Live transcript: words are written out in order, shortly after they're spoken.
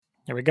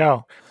Here we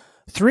go.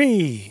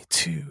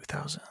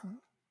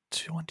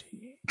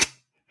 2020.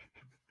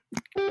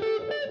 That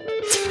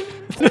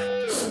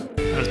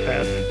was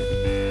bad.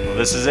 Well,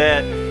 this is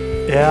it.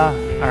 Yeah.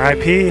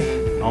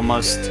 R.I.P.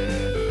 Almost,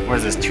 what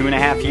is this,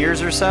 2.5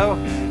 years or so?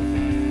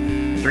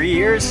 3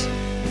 years?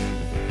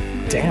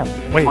 Damn.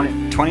 Wait.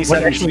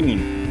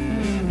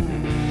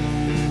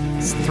 2017.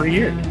 It's 3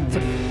 years.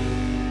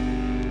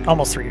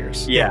 Almost 3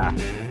 years. Yeah.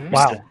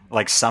 Wow.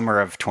 Like summer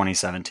of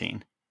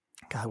 2017.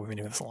 God, we've been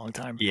doing this a long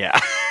time. Yeah.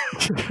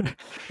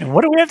 And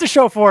what do we have to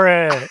show for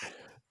it?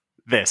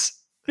 This.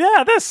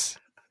 Yeah, this.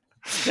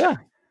 Yeah.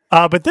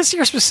 But this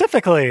year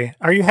specifically,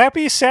 are you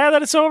happy, sad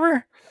that it's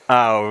over?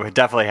 Oh,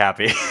 definitely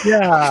happy.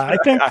 Yeah, I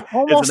think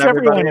almost Isn't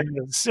everybody?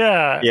 everyone is.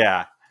 Yeah.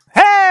 Yeah.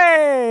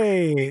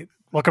 Hey!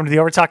 Welcome to the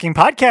Over Talking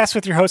Podcast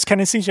with your host,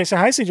 Ken and CJ. Say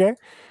hi, CJ.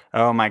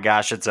 Oh my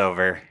gosh, it's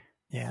over.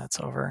 Yeah, it's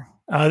over.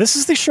 This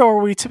is the show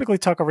where we typically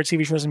talk over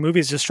TV shows and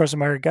movies, just chosen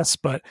by our guests,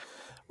 but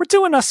we're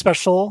doing a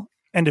special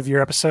end of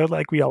year episode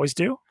like we always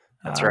do.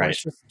 That's right.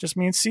 It's just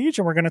me and Siege,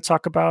 and we're going to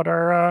talk about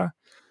our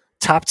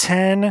top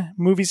 10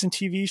 movies and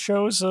TV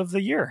shows of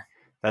the year.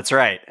 That's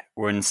right.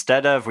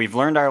 We've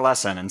learned our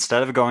lesson.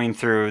 Instead of going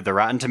through the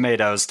Rotten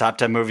Tomatoes top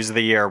 10 movies of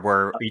the year,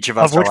 where each of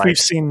us of which are we've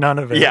seen none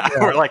of it. Yeah,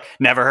 we're like,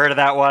 never heard of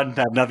that one.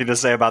 Have nothing to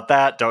say about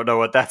that. Don't know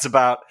what that's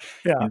about.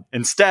 Yeah.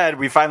 Instead,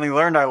 we finally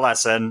learned our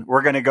lesson.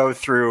 We're going to go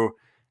through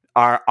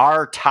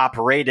our top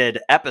rated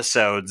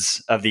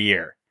episodes of the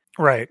year.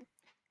 Right.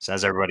 So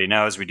as everybody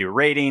knows, we do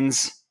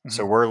ratings. Mm-hmm.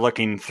 So we're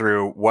looking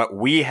through what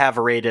we have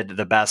rated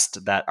the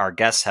best that our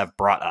guests have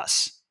brought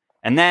us.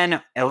 And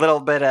then a little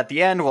bit at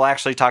the end, we'll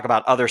actually talk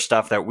about other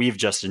stuff that we've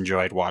just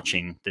enjoyed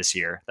watching this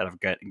year that have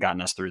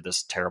gotten us through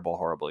this terrible,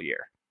 horrible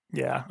year.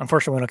 Yeah.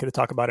 Unfortunately, we don't get to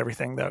talk about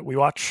everything that we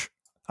watch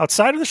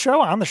outside of the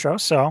show, on the show.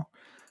 So,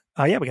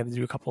 we got to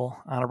do a couple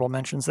honorable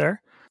mentions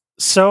there.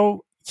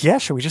 So, yeah,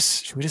 should we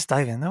just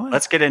dive in though?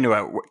 Let's get into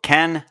it.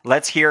 Ken,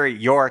 let's hear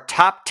your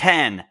top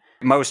 10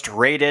 most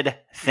rated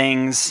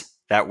things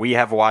that we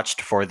have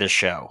watched for this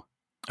show.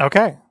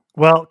 Okay.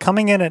 Well,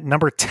 coming in at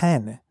number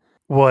 10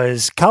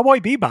 was Cowboy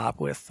Bebop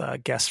with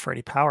guest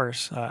Freddie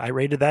Powers. I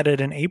rated that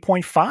at an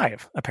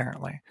 8.5,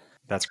 apparently.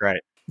 That's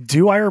great.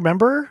 Do I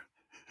remember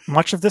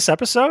much of this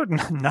episode?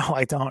 No,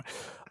 I don't.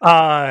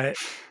 I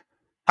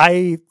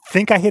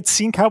think I had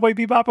seen Cowboy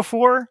Bebop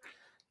before.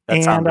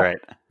 That sounds right.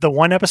 The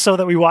one episode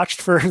that we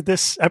watched for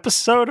this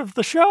episode of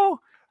the show,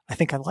 I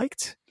think I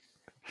liked.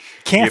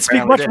 Can't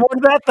speak much more to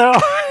that, though.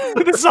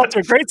 This is off to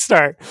a great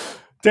start.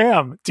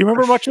 Damn. Do you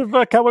remember much of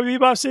Cowboy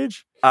Bebop,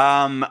 Siege?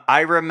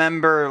 I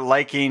remember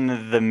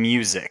liking the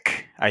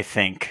music, I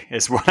think,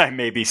 is what I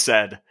maybe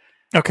said.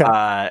 Okay. And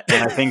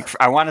I think,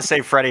 I want to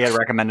say Freddie had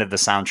recommended the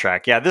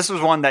soundtrack. Yeah, this was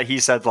one that he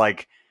said,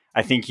 like,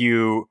 I think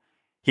he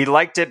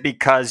liked it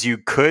because you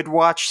could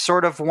watch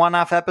sort of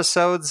one-off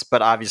episodes,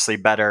 but obviously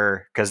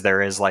better because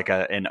there is like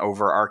an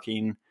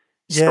overarching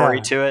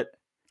story to it.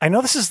 I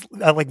know this is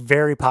like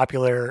very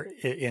popular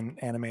in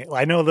anime.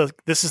 I know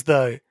this is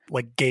the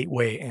like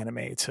gateway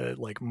anime to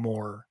like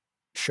more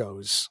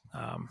shows.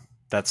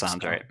 That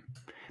sounds right.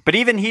 But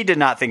even he did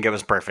not think it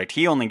was perfect.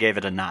 He only gave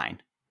it a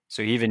 9.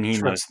 So even he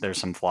knows there's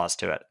some flaws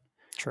to it.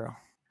 True.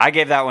 I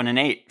gave that one an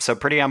 8. So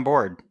pretty on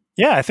board.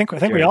 Yeah, I think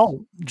we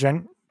all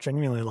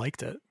genuinely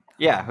liked it.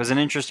 Yeah, it was an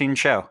interesting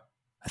show.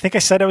 I think I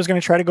said I was going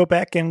to try to go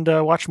back and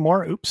watch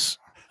more. Oops.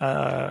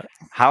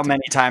 How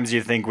many times do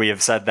you think we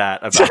have said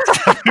that about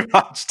stuff we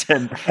watched?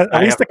 And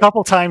at least a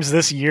couple times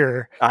this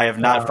year. I have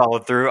not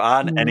followed through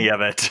on any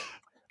of it.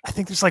 I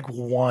think there's like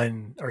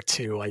one or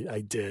two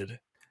I did.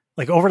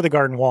 Like Over the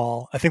Garden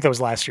Wall. I think that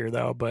was last year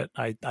though, but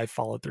I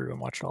followed through and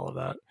watched all of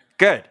that.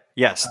 Good.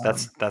 Yes,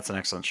 that's an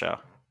excellent show.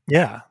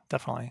 Yeah,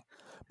 definitely.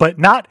 But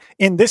not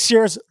in this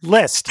year's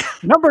list.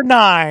 Number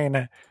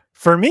 9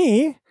 for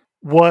me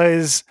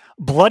was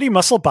Bloody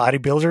Muscle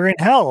Bodybuilder in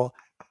Hell,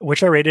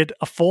 which I rated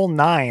a full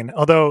 9.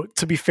 Although,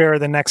 to be fair,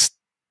 the next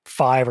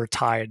 5 are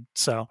tied.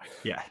 So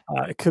yeah,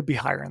 it could be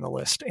higher in the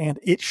list. And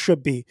it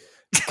should be,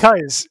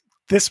 because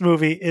this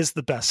movie is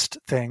the best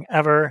thing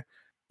ever.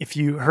 If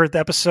you heard the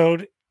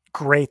episode,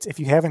 great. If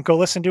you haven't, go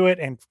listen to it.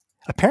 And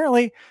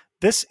apparently,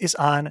 this is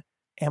on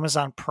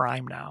Amazon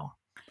Prime now.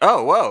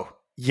 Oh, whoa.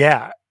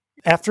 Yeah.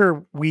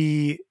 After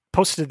we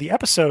posted the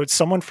episode,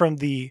 someone from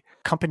the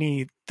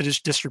company, the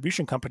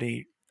distribution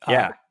company,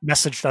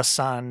 messaged us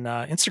on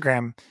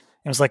Instagram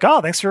and was like,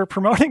 "Oh, thanks for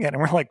promoting it."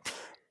 And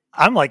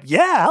I'm like,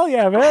 "Yeah, hell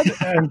yeah, man!"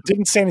 And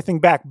didn't say anything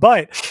back,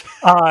 but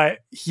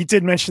he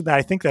did mention that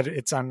I think that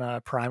it's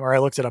on Prime, or I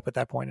looked it up at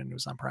that point and it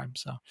was on Prime.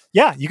 So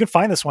yeah, you can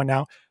find this one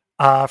now.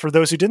 For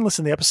those who didn't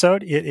listen to the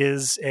episode, it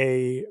is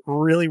a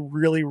really,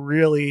 really,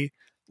 really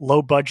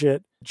low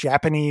budget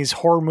Japanese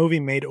horror movie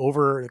made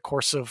over the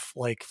course of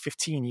like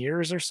 15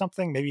 years or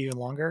something, maybe even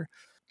longer.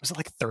 Was it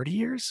like 30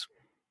 years?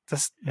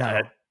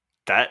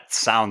 That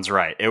sounds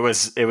right. It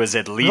was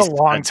at least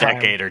a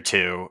decade or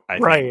two, I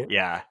think. Right.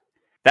 Yeah.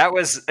 That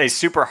was a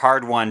super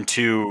hard one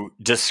to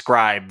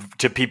describe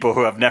to people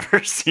who have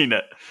never seen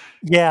it.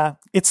 Yeah.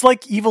 It's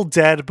like Evil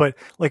Dead, but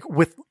like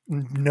with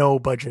no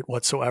budget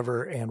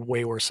whatsoever and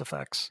way worse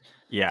effects.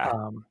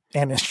 Yeah.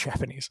 And it's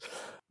Japanese.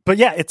 But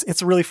yeah,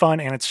 it's really fun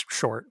and it's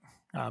short.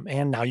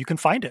 And now you can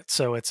find it.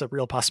 So it's a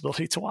real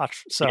possibility to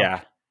watch. So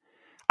yeah.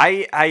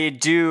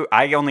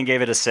 I only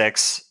gave it a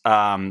 6.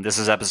 This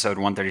is episode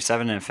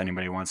 137. If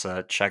anybody wants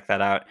to check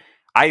that out,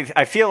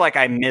 I feel like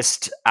I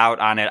missed out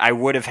on it. I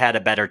would have had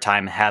a better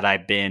time had I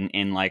been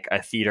in like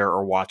a theater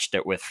or watched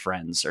it with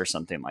friends or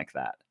something like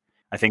that.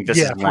 I think this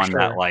is one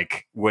that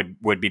like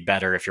would be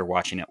better if you're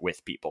watching it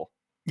with people.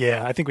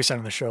 Yeah, I think we said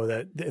on the show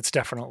that it's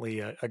definitely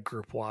a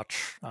group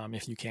watch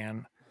if you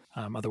can.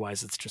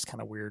 Otherwise, it's just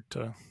kind of weird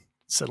to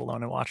sit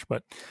alone and watch.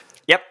 But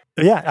yep.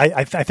 Yeah,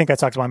 I think I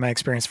talked about my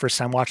experience first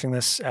time watching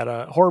this at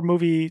a horror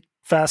movie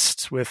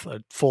fest with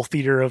a full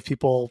theater of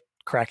people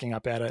cracking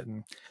up at it. And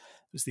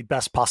it was the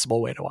best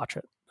possible way to watch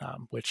it,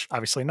 which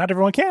obviously not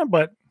everyone can,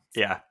 but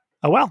yeah.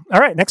 Oh, well. All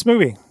right. Next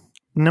movie.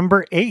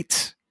 Number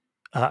 8.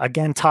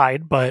 Again,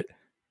 tied, but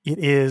it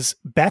is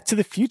Back to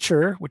the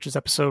Future, which is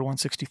episode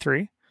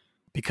 163,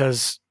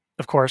 because,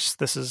 of course,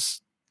 this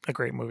is a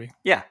great movie.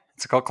 Yeah,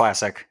 it's a cult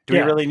classic. Do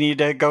we really need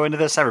to go into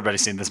this? Everybody's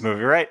seen this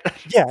movie, right?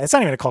 Yeah, it's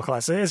not even a cult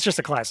classic. It's just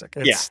a classic.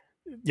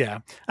 Yeah,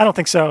 I don't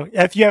think so.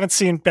 If you haven't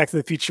seen Back to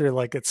the Future,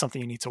 like it's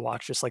something you need to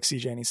watch, just like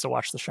CJ needs to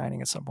watch The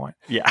Shining at some point.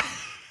 Yeah.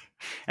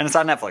 And it's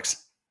on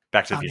Netflix.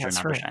 Back to the Future,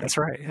 not right. The Shining. That's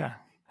right, yeah.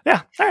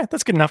 Yeah, all right,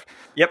 that's good enough.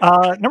 Yep.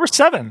 Number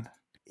 7,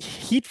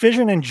 Heat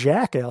Vision and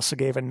Jack, I also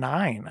gave a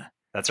 9.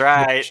 That's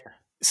right.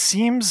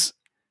 Seems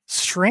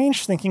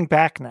strange thinking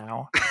back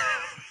now.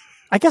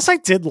 I guess I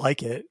did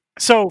like it.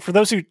 So for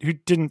those who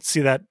didn't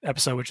see that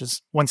episode, which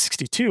is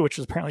 162, which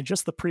was apparently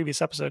just the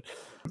previous episode.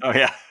 Oh,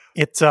 yeah.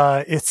 It's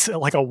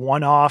like a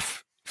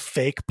one-off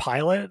fake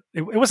pilot.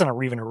 It wasn't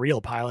even a real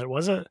pilot,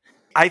 was it?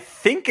 I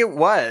think it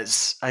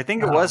was. I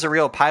think it was a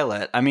real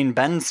pilot. I mean,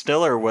 Ben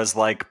Stiller was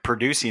like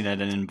producing it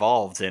and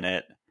involved in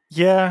it.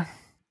 Yeah,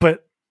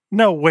 but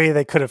no way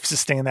they could have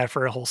sustained that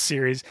for a whole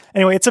series.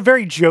 Anyway, it's a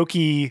very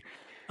jokey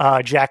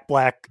Jack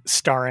Black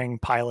starring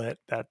pilot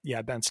that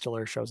Ben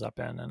Stiller shows up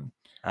in,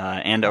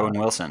 and Owen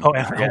Wilson. Oh,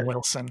 and Owen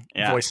Wilson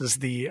voices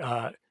the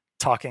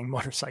talking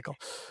motorcycle.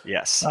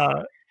 Yes,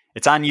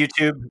 it's on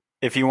YouTube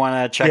if you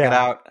want to check it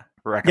out.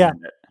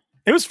 Recommend it.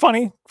 It was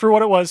funny for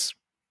what it was.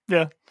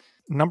 Yeah.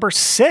 Number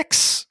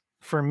 6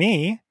 for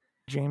me,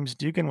 James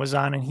Dugan was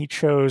on, and he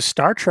chose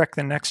Star Trek: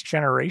 The Next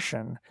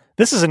Generation.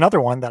 This is another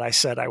one that I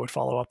said I would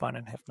follow up on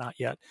and have not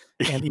yet.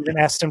 And even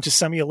asked him to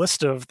send me a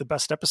list of the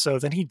best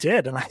episodes, and he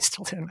did, and I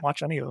still didn't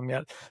watch any of them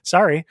yet.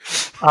 Sorry.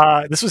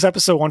 This was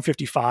episode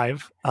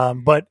 155,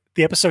 but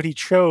the episode he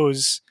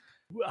chose,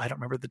 I don't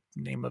remember the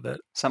name of it.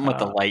 Something with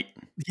the light.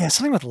 Yeah,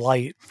 something with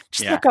light.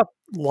 Just look up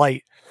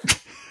light.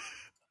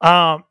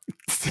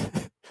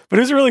 But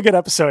it was a really good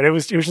episode. It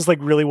was just like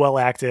really well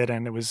acted,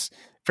 and it was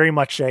very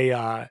much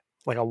a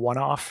like a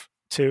one-off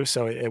too.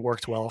 So it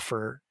worked well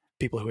for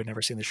people who had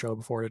never seen the show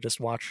before to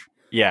just watch.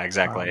 Yeah,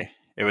 exactly.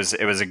 It was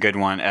a good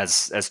one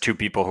as two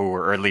people who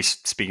were, or at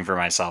least speaking for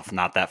myself,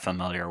 not that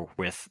familiar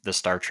with the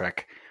Star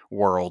Trek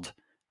world.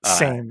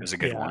 Same. It was a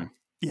good one.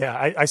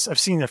 Yeah, I've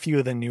seen a few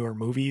of the newer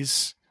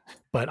movies,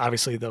 but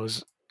obviously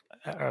those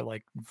are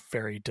like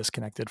very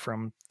disconnected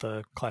from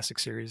the classic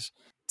series.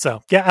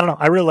 So yeah, I don't know.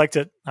 I really liked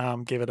it.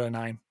 Gave it a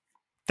 9.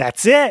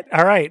 That's it.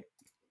 All right.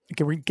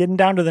 We're getting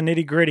down to the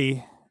nitty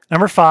gritty.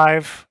 Number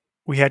 5,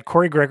 we had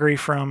Corey Gregory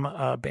from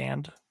a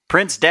band.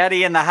 Prince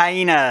Daddy and the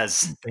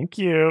Hyenas. Thank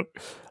you.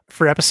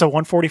 For episode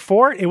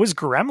 144, it was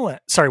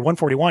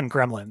 141,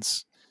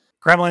 Gremlins.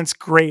 Gremlins,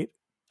 great.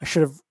 I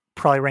should have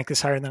probably ranked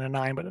this higher than a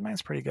 9, but a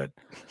 9's pretty good.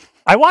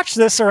 I watched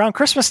this around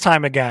Christmas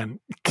time again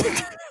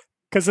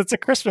because it's a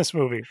Christmas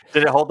movie.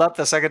 Did it hold up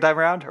the second time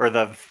around, or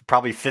the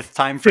probably 5th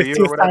time for you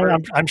or whatever?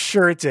 I'm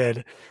sure it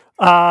did.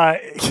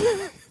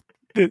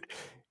 It's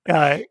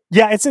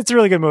a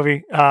really good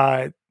movie.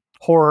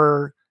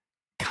 Horror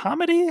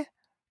comedy,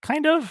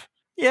 kind of.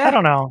 Yeah, I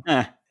don't know.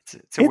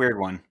 It's a weird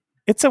one.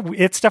 It's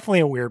definitely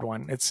a weird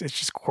one. It's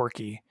just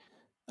quirky.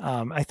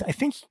 I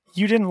think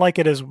you didn't like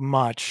it as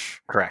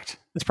much. Correct.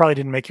 This probably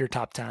didn't make your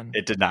top 10.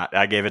 It did not.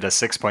 I gave it a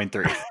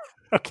 6.3.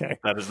 Okay.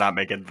 That does not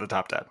make it into the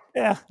top 10.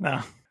 Yeah,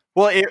 no.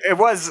 Well, it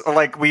was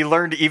like we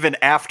learned even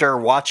after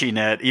watching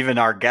it, even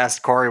our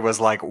guest Corey was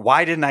like,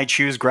 why didn't I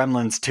choose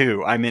Gremlins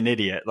 2? I'm an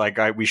idiot. Like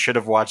we should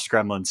have watched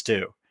Gremlins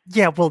 2.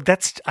 Yeah, well,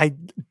 I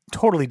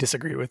totally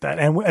disagree with that.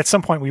 And at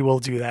some point we will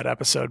do that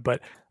episode, but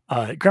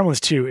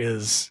Gremlins 2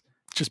 is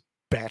just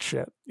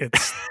batshit.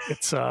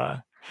 It's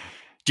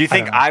Do you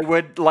think I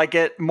would like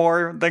it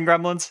more than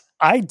Gremlins?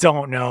 I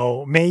don't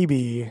know.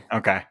 Maybe.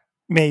 Okay.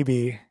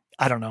 Maybe.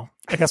 I don't know.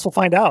 I guess we'll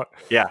find out.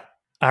 Yeah.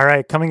 All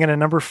right. Coming in at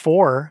number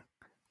 4,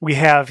 we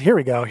have, here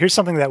we go. Here's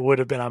something that would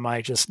have been on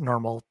my just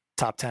normal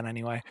top 10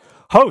 anyway.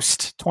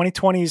 Host,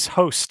 2020's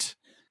Host.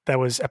 That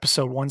was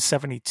episode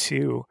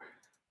 172.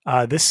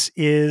 This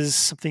is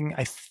something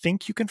I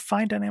think you can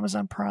find on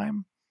Amazon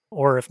Prime,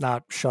 or if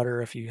not,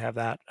 Shudder if you have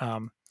that.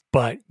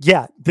 But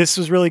yeah, this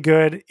was really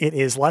good. It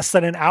is less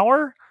than an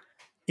hour.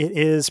 It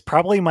is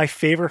probably my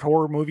favorite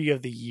horror movie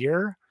of the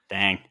year.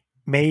 Dang.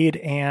 Made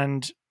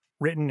and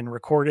written and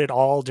recorded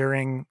all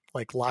during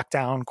like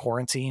lockdown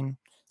quarantine.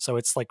 So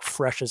it's like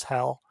fresh as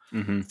hell.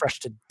 fresh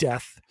to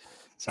death.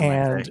 Some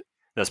and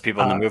those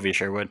people in the movie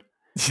sure would.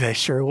 They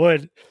sure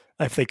would,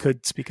 if they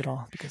could speak at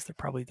all, because they're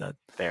probably dead.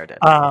 They are dead.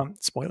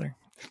 Spoiler.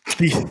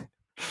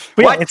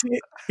 What? Yeah,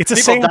 it's a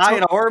people die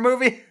in a horror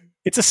movie?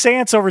 It's a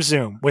seance over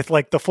Zoom with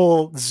like the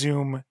full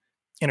Zoom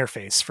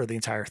interface for the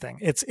entire thing.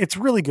 It's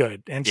really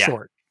good and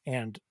short.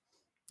 And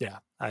yeah,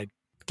 I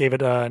gave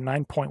it a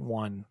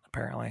 9.1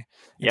 apparently.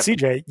 And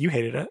CJ, you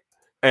hated it.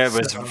 It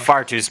was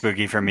far too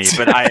spooky for me,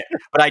 but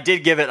I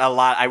did give it a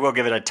lot. I will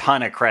give it a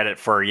ton of credit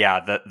for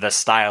the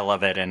style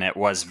of it, and it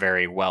was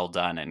very well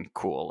done and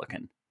cool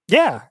looking.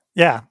 Yeah,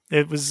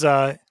 it was.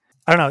 I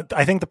don't know.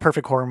 I think the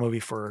perfect horror movie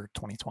for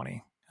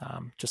 2020.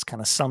 Just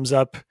kind of sums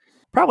up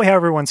probably how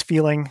everyone's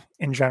feeling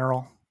in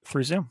general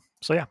through Zoom.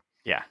 So yeah.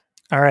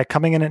 All right,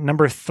 coming in at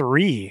number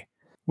 3,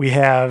 we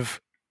have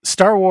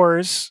Star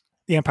Wars: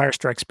 The Empire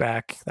Strikes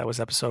Back. That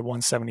was episode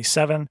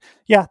 177.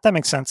 Yeah, that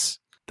makes sense.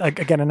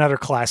 Again, another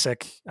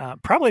classic.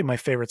 Probably my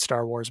favorite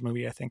Star Wars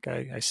movie, I think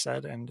I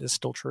said, and is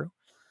still true.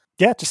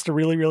 Yeah, just a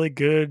really, really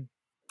good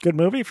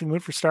movie if you're in the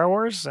mood for Star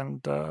Wars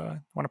and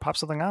want to pop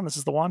something on. This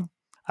is the one.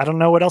 I don't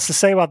know what else to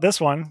say about this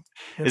one.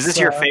 Is this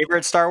your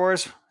favorite Star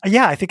Wars?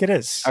 Yeah, I think it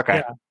is. Okay.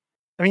 Yeah.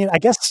 I mean, I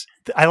guess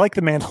I like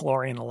The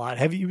Mandalorian a lot.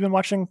 Have you been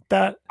watching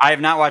that? I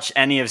have not watched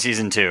any of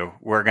season 2.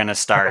 We're going to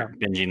start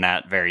binging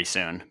that very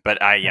soon.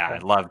 But I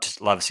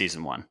loved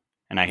season 1.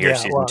 And I hear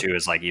season 2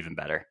 is like even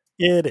better.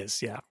 It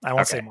is, yeah. I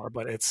won't say more,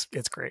 but it's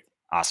great.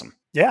 Awesome.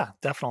 Yeah,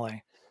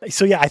 definitely.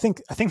 So yeah, I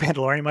think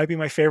Mandalorian might be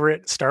my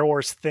favorite Star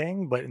Wars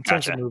thing, but in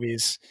terms of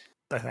movies,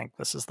 I think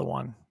this is the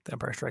one, The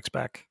Empire Strikes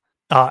Back.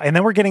 And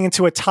then we're getting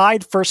into a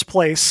tied first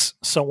place.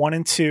 So 1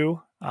 and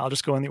 2. I'll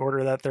just go in the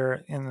order that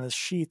they're in the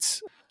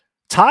sheets.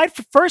 Tied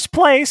for first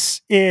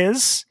place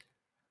is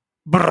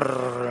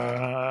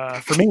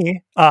for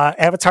me,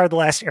 Avatar: The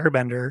Last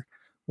Airbender.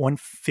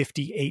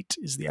 158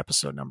 is the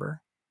episode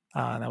number.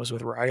 That was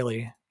with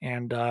Riley.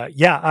 And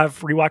I've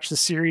rewatched the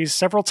series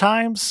several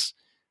times.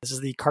 This is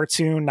the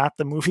cartoon, not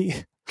the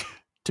movie,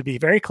 to be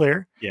very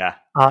clear. Yeah.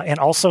 And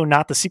also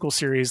not the sequel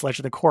series,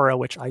 Legend of Korra,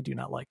 which I do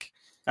not like.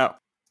 Oh.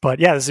 But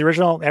yeah, this is the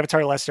original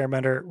Avatar: The Last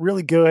Airbender.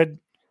 Really good.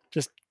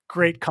 Just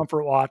great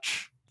comfort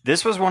watch.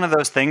 This was one of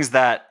those things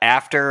that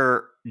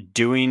after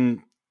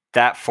doing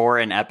that for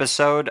an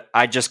episode,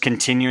 I just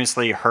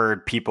continuously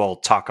heard people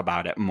talk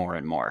about it more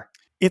and more.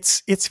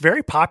 It's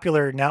very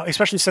popular now,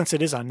 especially since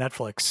it is on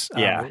Netflix.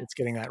 It's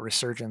getting that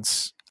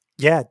resurgence.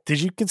 Yeah.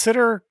 Did you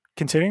consider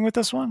continuing with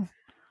this one?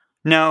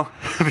 No,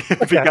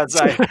 because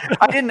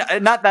I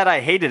didn't, not that I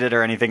hated it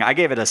or anything. I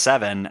gave it a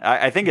 7.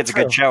 I think it's a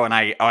good show, and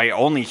I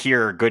only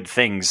hear good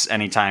things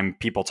anytime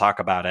people talk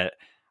about it.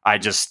 I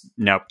just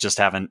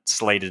haven't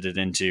slated it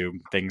into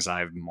things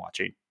I'm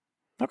watching.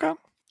 Okay,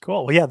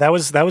 cool. Well, yeah, that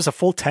was a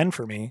full 10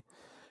 for me.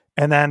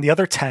 And then the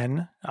other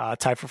 10,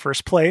 tied for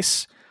first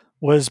place,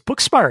 was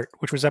Booksmart,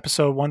 which was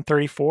episode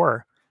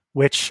 134,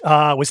 which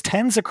was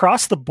 10s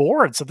across the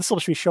board. So this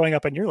will be showing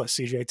up on your list,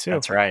 CJ, too.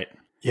 That's right.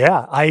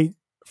 Yeah, I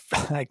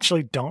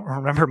actually don't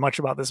remember much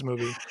about this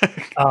movie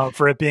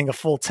for it being a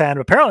full 10.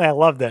 Apparently, I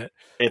loved it.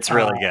 It's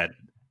really good.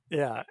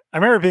 Yeah, I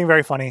remember it being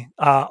very funny.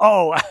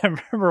 I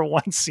remember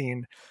one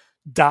scene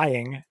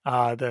dying,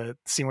 the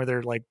scene where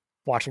they're like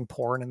watching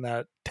porn in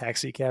that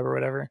taxi cab or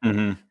whatever.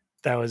 Mm-hmm.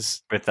 That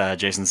was with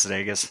Jason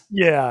Sudeikis.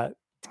 Yeah.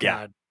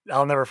 God,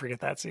 I'll never forget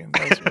that scene.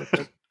 That was really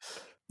good.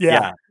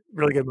 Yeah,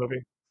 really good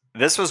movie.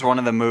 This was one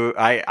of the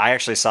I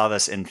actually saw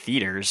this in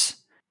theaters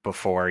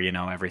before,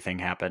 everything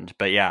happened.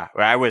 But yeah,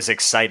 I was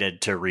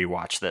excited to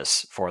rewatch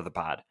this for the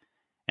pod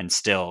and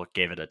still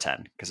gave it a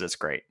 10 because it's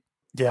great.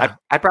 Yeah.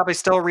 I'd probably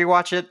still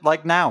rewatch it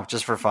like now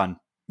just for fun.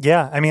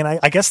 Yeah. I mean,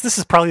 I guess this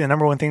is probably the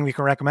number one thing we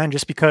can recommend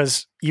just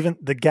because even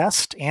the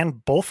guest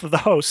and both of the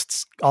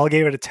hosts all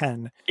gave it a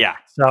 10. Yeah.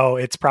 So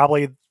it's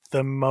probably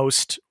the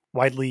most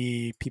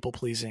widely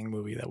people-pleasing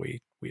movie that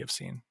we have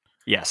seen.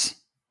 Yes.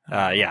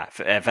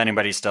 If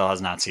anybody still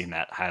has not seen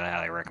that,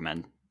 highly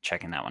recommend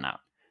checking that one out.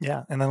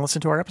 Yeah, and then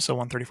listen to our episode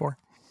 134.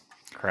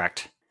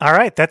 Correct. All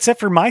right, that's it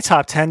for my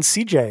top 10.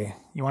 CJ,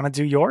 you want to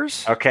do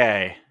yours?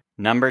 Okay.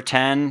 Number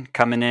 10,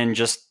 coming in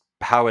just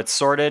how it's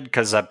sorted,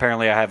 because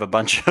apparently I have a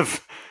bunch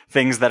of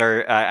things that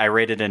are I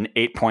rated an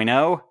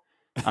 8.0,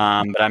 but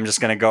I'm just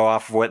going to go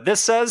off what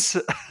this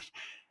says.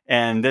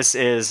 And this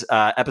is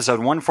episode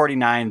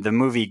 149, the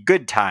movie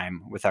Good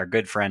Time, with our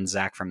good friend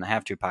Zach from the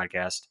Have To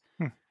podcast.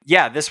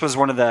 Yeah, this was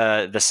one of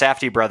the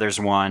Safdie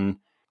brothers one.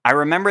 I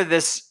remember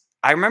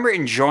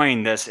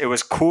enjoying this. It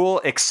was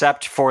cool,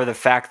 except for the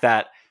fact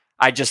that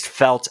I just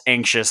felt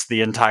anxious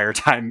the entire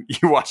time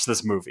you watched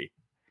this movie.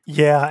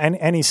 Yeah, and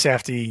any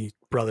Safdie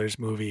brothers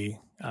movie,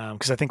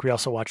 because I think we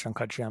also watched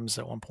Uncut Gems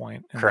at one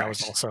point, and Correct. That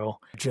was also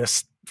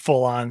just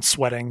full on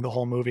sweating the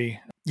whole movie.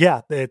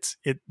 Yeah,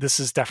 this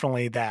is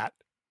definitely that,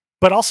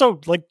 but also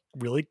like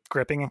really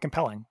gripping and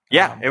compelling.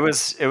 Yeah, it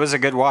was a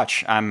good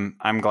watch. I'm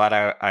glad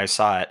I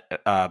saw it.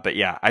 But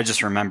yeah, I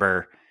just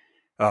remember.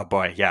 Oh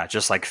boy, yeah,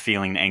 just like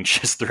feeling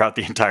anxious throughout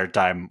the entire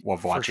time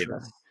of watching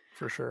this.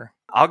 For sure.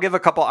 I'll give a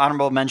couple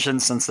honorable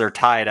mentions since they're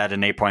tied at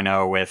an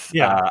 8.0 with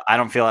I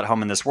Don't Feel at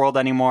Home in This World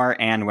Anymore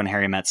and When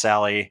Harry Met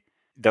Sally.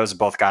 Those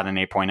both got an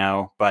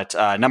 8.0. But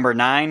number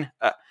 9,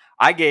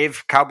 I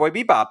gave Cowboy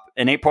Bebop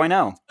an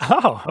 8.0.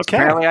 Oh, okay. So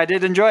apparently I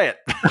did enjoy it.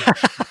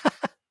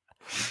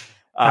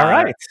 All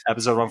right.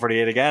 Episode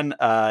 148 again.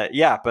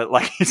 Yeah, but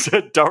like you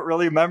said, don't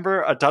really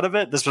remember a ton of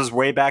it. This was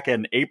way back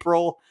in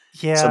April.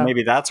 Yeah. So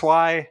maybe that's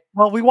why.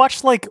 Well, we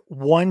watched like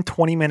one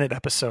 20-minute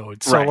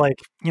episode. So like,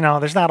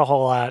 there's not a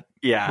whole lot.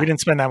 Yeah. We didn't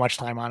spend that much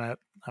time on it.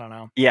 I don't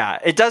know. Yeah.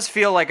 It does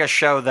feel like a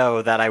show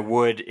though that I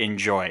would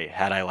enjoy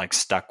had I like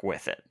stuck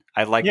with it.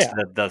 I liked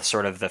the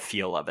sort of the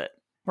feel of it.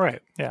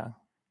 Right. Yeah.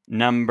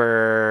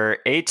 Number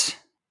 8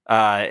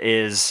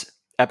 is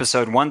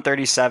episode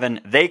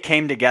 137. They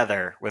Came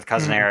Together with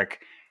Cousin Eric.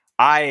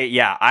 I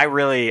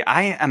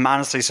am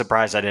honestly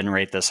surprised I didn't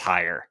rate this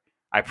higher.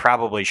 I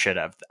probably should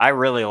have. I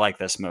really like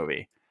this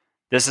movie.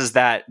 This is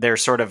that they're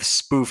sort of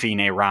spoofing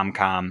a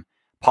rom-com.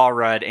 Paul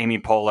Rudd, Amy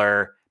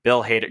Poehler,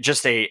 Bill Hader,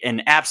 just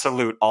an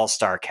absolute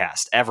all-star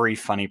cast. Every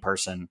funny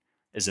person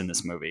is in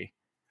this movie.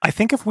 I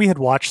think if we had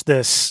watched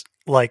this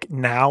like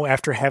now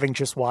after having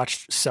just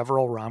watched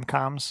several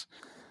rom-coms,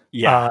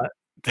 I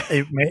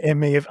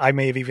may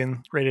have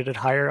even rated it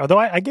higher. Although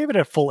I gave it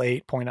a full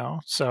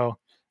 8.0, so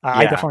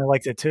I definitely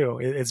liked it too.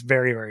 It's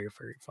very, very,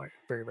 very, very,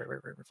 very, very,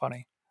 very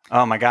funny.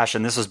 Oh my gosh!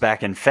 And this was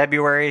back in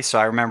February, so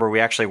I remember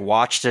we actually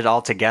watched it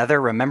all together.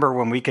 Remember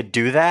when we could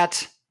do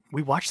that?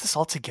 We watched this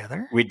all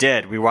together? We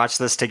did. We watched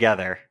this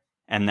together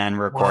and then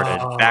recorded.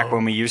 Whoa. Back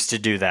when we used to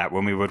do that,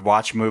 when we would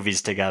watch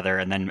movies together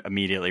and then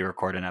immediately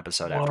record an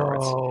episode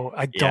afterwards. Oh,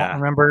 I don't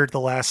remember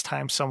the last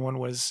time someone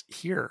was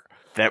here.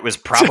 That was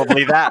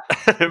probably that.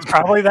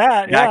 Probably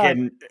that, Back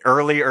in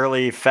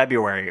early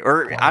February.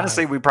 Or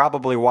honestly, we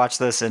probably watched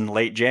this in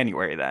late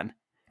January then.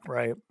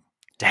 Right.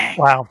 Dang.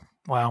 Wow.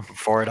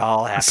 Before it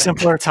all happened. A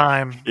simpler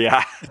time.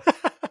 Yeah.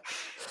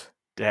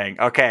 Dang.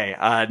 Okay.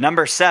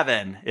 Number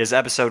 7 is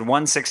episode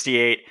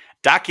 168,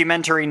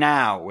 Documentary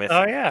Now, with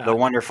the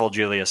wonderful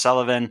Julia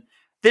Sullivan.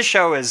 This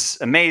show is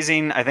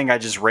amazing. I think I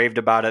just raved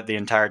about it the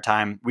entire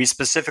time. We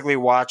specifically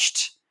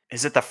watched,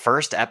 is it the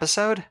first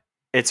episode?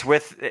 It's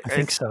with... I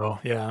think so,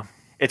 yeah.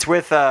 It's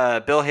with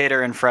Bill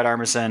Hader and Fred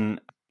Armisen,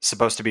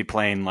 supposed to be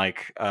playing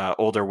like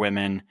older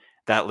women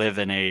that live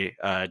in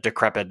a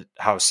decrepit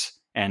house.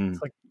 And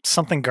it's like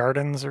something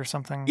Gardens or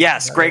something.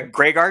 Yes, Grey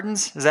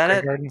Gardens. Is that Grey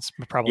it? Gardens,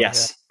 probably.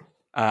 Yes.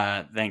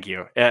 Yeah. Thank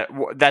you.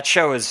 That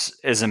show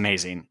is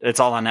amazing. It's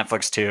all on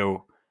Netflix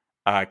too.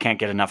 Can't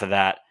get enough of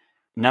that.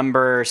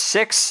 Number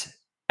 6,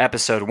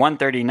 episode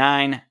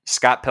 139,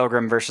 Scott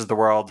Pilgrim versus the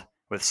World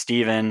with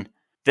Steven.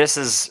 This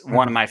is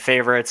one of my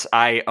favorites.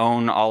 I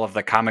own all of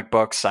the comic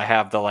books. I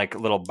have the like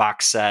little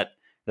box set,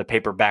 the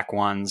paperback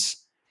ones.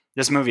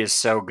 This movie is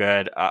so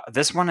good.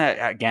 This one,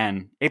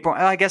 again,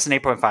 I guess an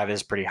 8.5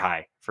 is pretty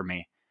high for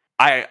me.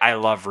 I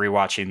love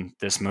rewatching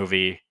this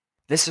movie.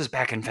 This was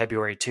back in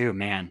February too,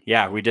 man.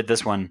 Yeah, we did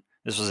this one.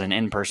 This was an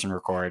in-person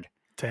record.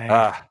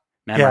 Dang.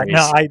 Memories.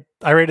 Yeah, no,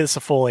 I rated this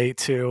a full 8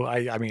 too.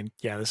 I mean,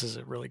 yeah, this is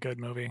a really good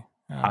movie.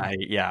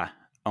 I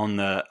own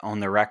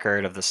the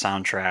record of the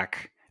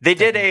soundtrack. They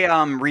did a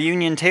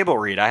reunion table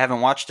read. I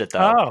haven't watched it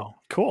though. Oh,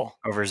 cool.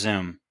 Over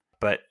Zoom.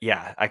 But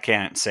yeah, I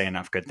can't say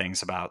enough good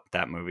things about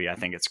that movie. I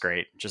think it's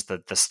great. Just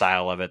the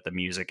style of it, the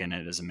music in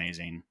it is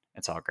amazing.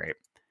 It's all great.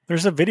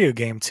 There's a video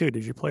game too.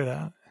 Did you play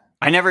that?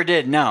 I never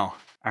did, no.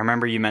 I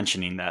remember you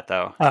mentioning that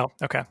though. Oh,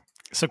 okay.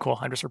 So cool.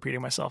 I'm just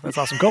repeating myself. That's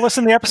awesome. Go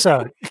listen to the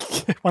episode.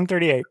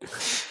 138.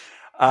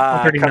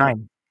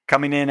 139.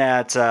 Coming in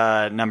at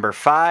number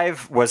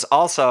 5 was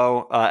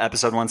also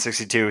episode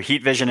 162,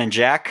 Heat Vision and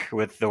Jack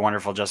with the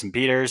wonderful Justin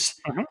Peters.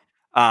 Mm-hmm.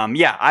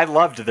 I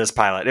loved this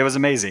pilot. It was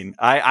amazing.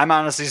 I'm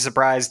honestly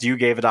surprised you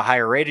gave it a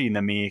higher rating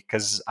than me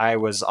because I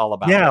was all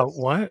about it. Yeah,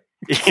 what?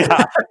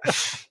 Yeah,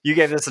 you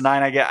gave this a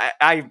 9.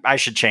 I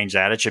should change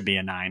that. It should be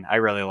a 9. I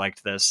really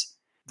liked this.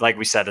 Like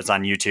we said, it's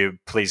on YouTube.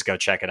 Please go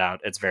check it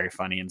out. It's very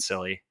funny and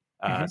silly,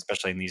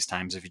 especially in these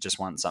times if you just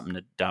want something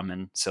dumb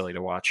and silly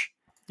to watch.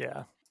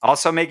 Yeah.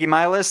 Also making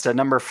my list at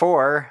number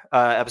 4,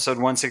 episode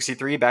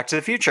 163, Back to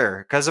the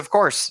Future. Because, of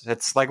course,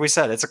 it's like we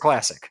said, it's a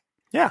classic.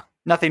 Yeah.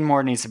 Nothing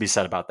more needs to be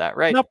said about that,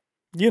 right? Nope.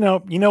 You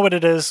know what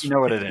it is. You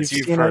know what it is.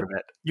 You've heard of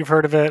it. You've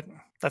heard of it.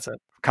 That's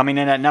it. Coming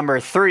in at number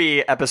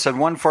 3, episode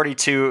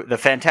 142, The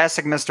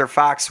Fantastic Mr.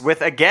 Fox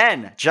with,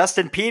 again,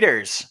 Justin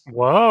Peters.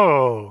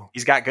 Whoa.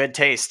 He's got good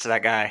taste,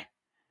 that guy.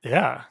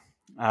 Yeah.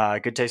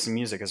 Good taste in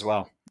music as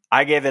well.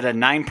 I gave it a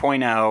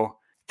 9.0.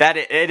 That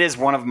it is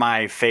one of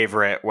my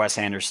favorite Wes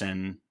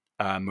Anderson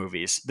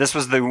movies. This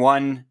was the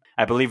one,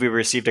 I believe we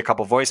received a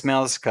couple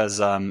voicemails because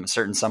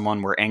certain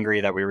someone were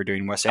angry that we were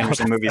doing Wes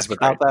Anderson movies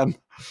without them.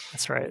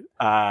 That's right.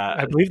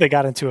 I believe they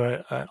got into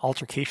an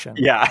altercation.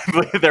 Yeah, I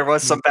believe there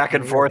was some back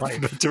and forth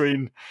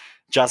between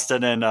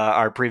Justin and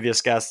our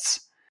previous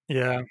guests.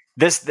 Yeah.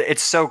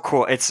 It's so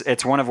cool.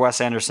 It's one of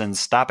Wes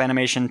Anderson's stop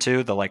animation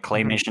too, the like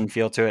claymation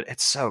feel to it.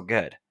 It's so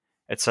good.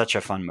 It's such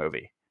a fun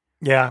movie.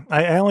 Yeah,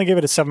 I only gave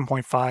it a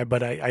 7.5,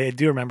 but I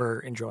do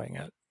remember enjoying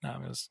it.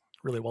 It was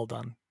really well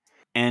done.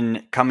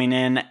 And coming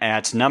in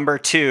at number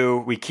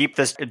 2, we keep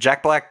this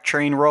Jack Black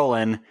train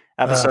rolling.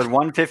 Episode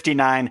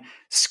 159,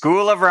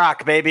 School of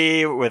Rock,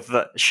 baby, with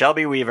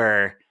Shelby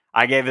Weaver.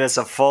 I gave this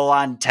a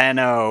full-on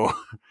 10-0.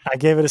 I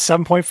gave it a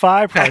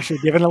 7.5. Probably should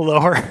have given it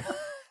lower.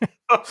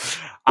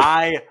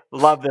 I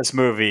love this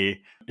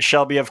movie.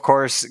 Shelby, of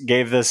course,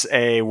 gave this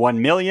a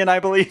 1 million, I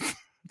believe.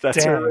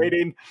 That's her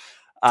rating.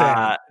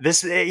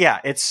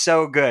 It's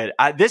so good.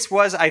 This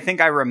was, I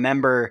think I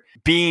remember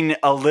being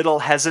a little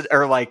hesitant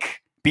or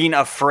like being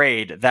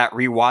afraid that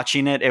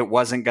rewatching it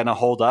wasn't going to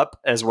hold up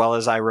as well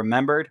as I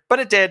remembered, but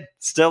it did.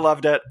 Still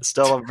loved it.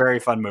 Still a very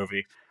fun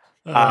movie.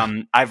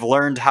 I've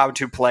learned how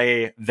to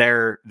play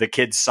the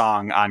kids'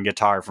 song on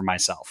guitar for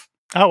myself.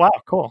 Oh, wow.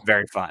 Cool.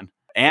 Very fun.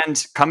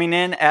 And coming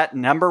in at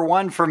number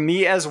 1 for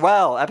me as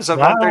well, episode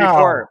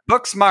 134,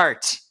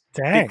 Booksmart.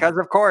 Dang. Because,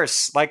 of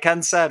course, like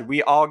Ken said,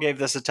 we all gave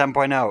this a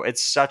 10.0.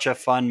 It's such a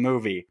fun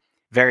movie.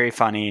 Very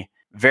funny,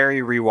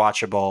 very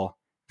rewatchable,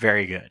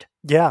 very good.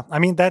 Yeah. I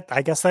mean,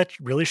 I guess that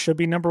really should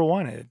be number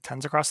 1. It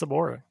tends across the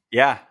board.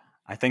 Yeah,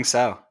 I think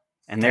so.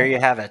 And there you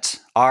have it.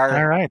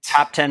 Our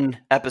top 10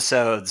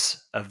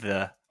 episodes of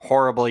the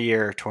horrible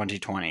year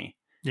 2020.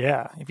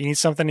 Yeah. If you need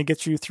something to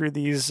get you through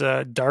these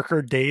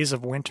darker days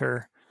of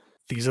winter,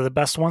 these are the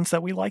best ones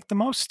that we like the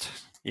most.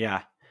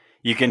 Yeah.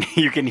 You can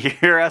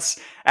hear us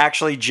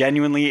actually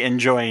genuinely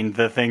enjoying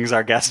the things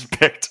our guests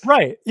picked.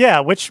 Right. Yeah,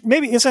 which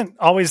maybe isn't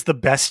always the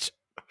best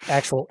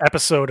actual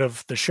episode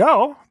of the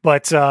show,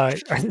 but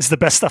is the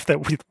best stuff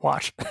that we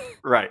watch.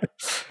 Right.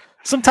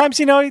 Sometimes,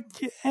 like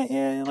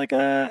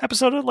a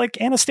episode of like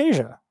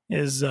Anastasia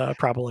is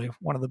probably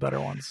one of the better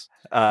ones,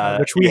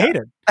 which we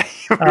hated.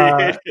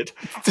 Hated.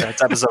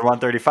 That's episode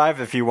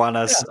 135. If you want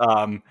us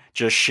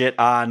just shit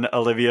on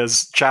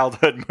Olivia's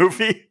childhood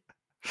movie,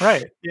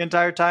 right, the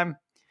entire time.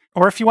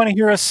 Or if you want to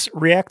hear us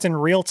react in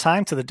real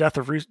time to the death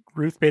of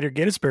Ruth Bader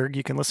Ginsburg,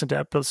 you can listen to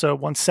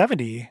episode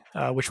 170,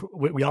 which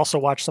we also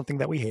watched something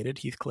that we hated,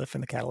 Heathcliff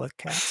and the Cadillac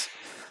Cats.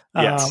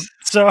 Yes.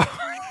 So,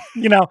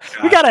 we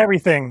got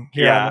everything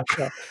here on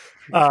the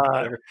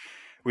show.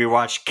 We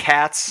watched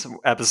Cats,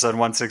 episode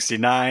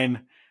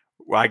 169.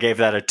 I gave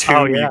that a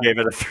 2. You gave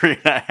it a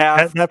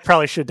 3.5. That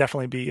probably should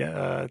definitely be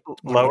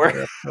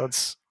lower.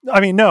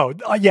 I mean, no.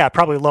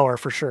 Probably lower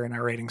for sure in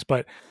our ratings,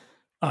 but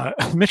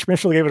Mitch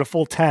Mitchell gave it a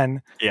full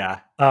 10. Yeah.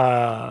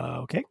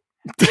 Okay.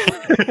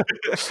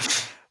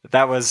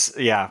 That was,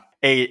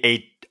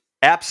 a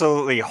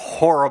absolutely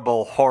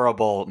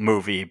horrible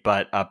movie,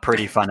 but a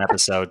pretty fun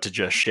episode to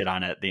just shit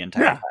on it the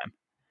entire time.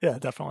 Yeah,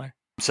 definitely.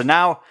 So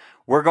now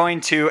we're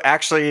going to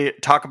actually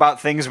talk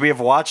about things we have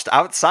watched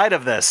outside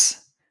of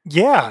this.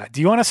 Yeah.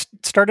 Do you want to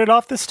start it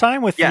off this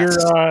time with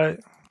your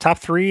top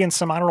 3 and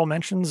some honorable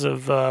mentions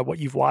of what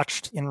you've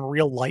watched in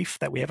real life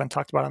that we haven't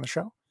talked about on the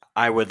show?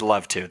 I would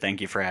love to.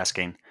 Thank you for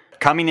asking.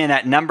 Coming in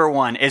at number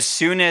 1, as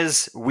soon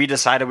as we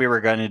decided we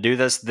were going to do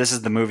this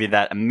is the movie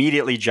that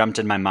immediately jumped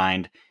in my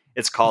mind.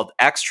 It's called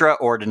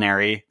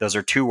Extraordinary. Those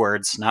are 2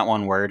 words, not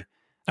 1 word.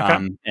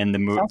 Okay. And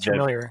Sounds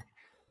familiar.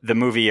 The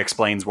movie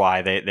explains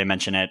why they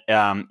mention it.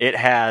 It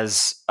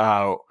has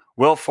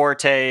Will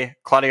Forte,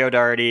 Claudio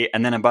Doherty,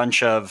 and then a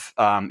bunch of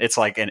it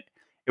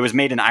was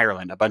made in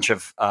Ireland. A bunch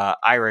of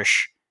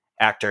Irish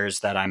actors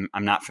that I'm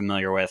not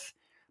familiar with.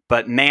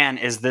 But man,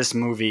 is this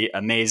movie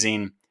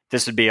amazing.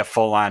 This would be a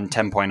full-on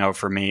 10.0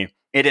 for me.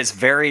 It is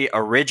very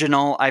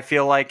original, I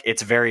feel like.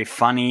 It's very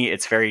funny.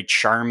 It's very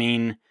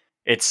charming.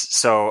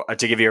 To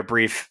give you a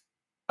brief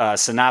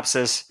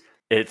synopsis,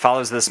 it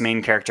follows this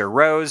main character,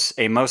 Rose,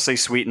 a mostly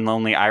sweet and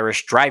lonely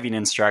Irish driving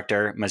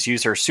instructor, must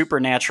use her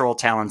supernatural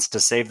talents to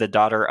save the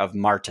daughter of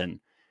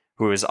Martin,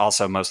 who is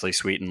also mostly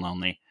sweet and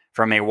lonely,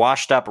 from a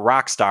washed-up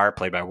rock star,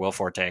 played by Will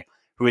Forte,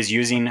 who is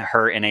using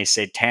her in a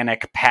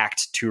satanic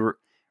pact to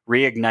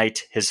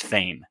reignite his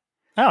fame.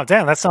 Oh,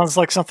 damn. That sounds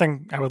like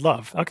something I would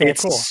love. Okay,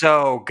 it's cool.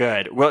 So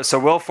good. So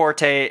Will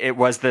Forte,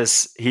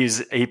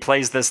 he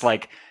plays this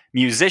like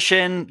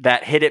musician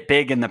that hit it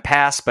big in the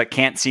past, but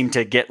can't seem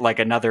to get like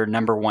another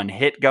number 1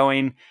 hit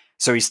going.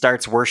 So he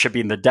starts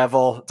worshiping the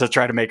devil to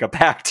try to make a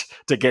pact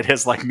to get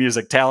his like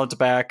music talent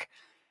back.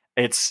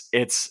 I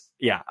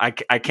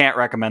can't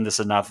recommend this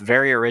enough.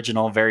 Very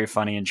original, very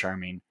funny and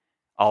charming.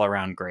 All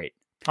around great.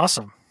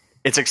 Awesome.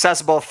 It's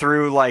accessible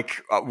through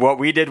what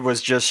we did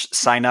was just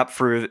sign up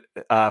for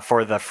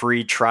the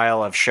free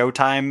trial of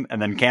Showtime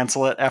and then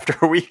cancel it after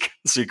a week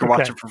so you can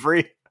watch it for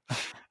free.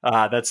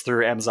 That's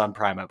through Amazon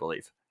Prime, I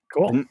believe.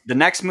 Cool. The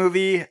next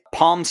movie,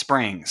 Palm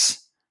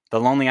Springs, the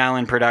Lonely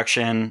Island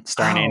production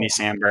starring Andy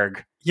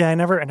Samberg. Yeah, I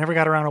never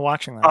got around to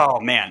watching that.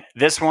 Oh man,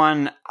 this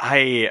one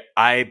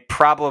I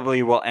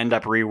probably will end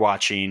up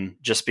rewatching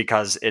just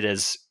because it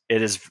is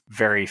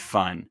very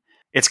fun.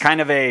 It's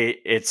kind of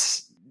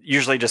it's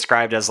usually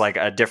described as like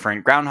a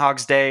different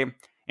Groundhog's Day.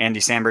 Andy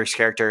Samberg's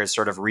character is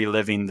sort of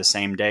reliving the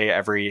same day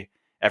every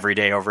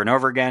day over and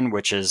over again,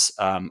 which is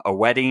a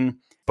wedding.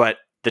 But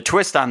the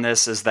twist on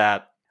this is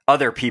that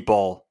other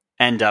people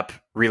end up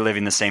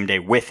reliving the same day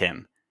with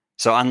him.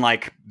 So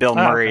unlike Bill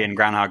Murray in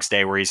Groundhog's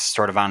Day, where he's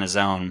sort of on his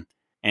own,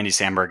 Andy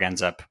Samberg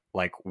ends up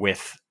like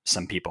with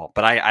some people.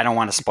 But I don't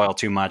want to spoil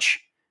too much.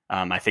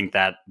 I think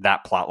that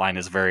plot line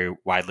is very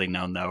widely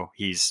known, though.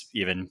 He's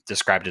even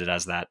described it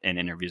as that in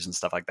interviews and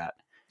stuff like that.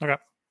 Okay.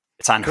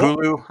 It's on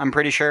Hulu, I'm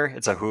pretty sure.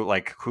 It's a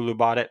Hulu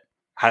bought it.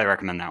 Highly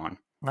recommend that one.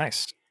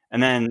 Nice.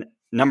 And then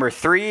number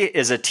 3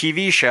 is a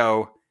TV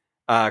show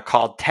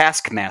called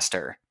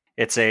Taskmaster.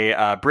 It's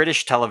a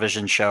British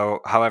television show.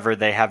 However,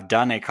 they have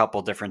done a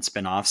couple different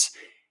spin-offs.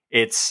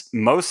 It's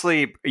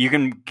mostly, you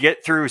can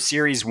get through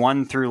series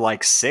 1 through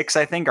like 6,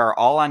 I think, are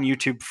all on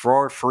YouTube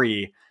for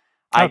free.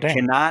 I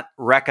cannot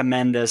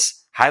recommend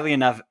this highly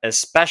enough,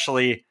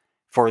 especially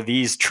for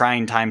these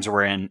trying times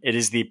we're in. It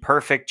is the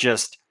perfect,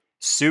 just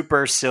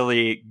super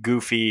silly,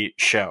 goofy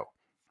show.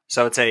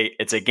 So it's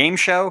a game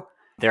show.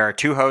 There are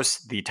 2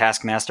 hosts, the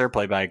Taskmaster,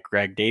 played by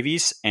Greg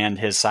Davies, and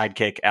his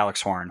sidekick,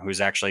 Alex Horn,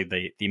 who's actually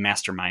the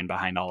mastermind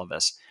behind all of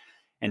this.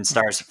 And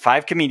stars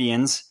 5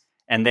 comedians,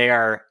 and they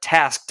are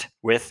tasked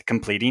with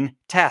completing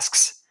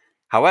tasks.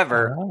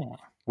 However,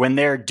 when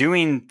they're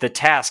doing the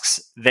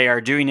tasks, they are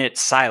doing it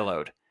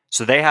siloed.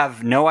 So they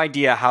have no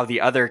idea how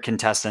the other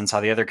contestants, how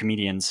the other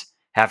comedians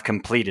have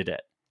completed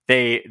it.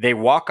 They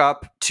walk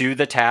up to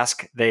the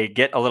task, they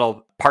get a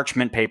little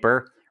parchment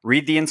paper,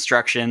 read the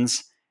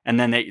instructions, and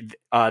then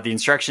the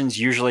instructions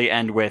usually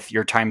end with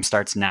 "your time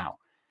starts now."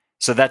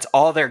 So that's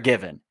all they're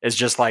given, is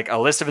just like a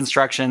list of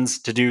instructions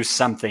to do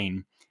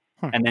something.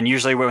 And then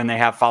usually when they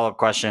have follow-up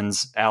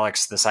questions,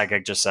 Alex, the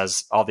sidekick, just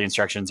says all the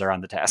instructions are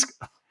on the task.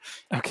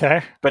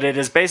 Okay. But it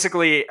is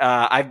basically,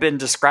 I've been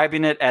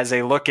describing it as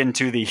a look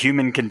into the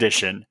human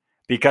condition,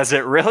 because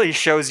it really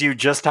shows you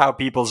just how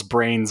people's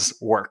brains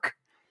work.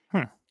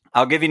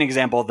 I'll give you an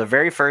example. The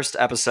very first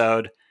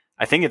episode,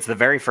 I think it's the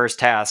very first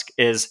task,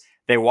 is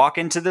they walk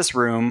into this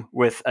room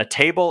with a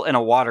table and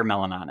a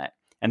watermelon on it.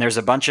 And there's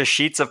a bunch of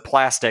sheets of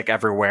plastic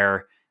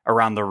everywhere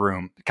around the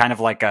room, kind of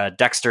like a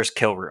Dexter's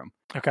Kill Room.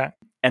 Okay.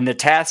 And the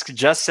task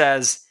just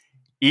says,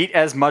 eat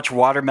as much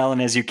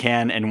watermelon as you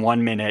can in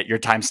 1 minute. Your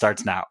time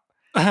starts now.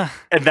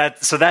 And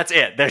that's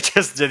it. They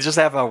just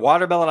have a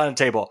watermelon on a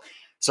table.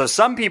 So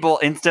some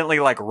people instantly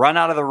like run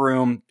out of the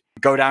room,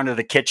 go down to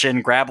the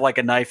kitchen, grab like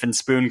a knife and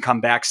spoon, come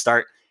back,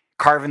 start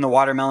carving the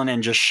watermelon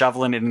and just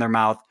shoveling it in their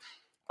mouth.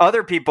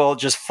 Other people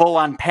just full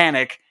on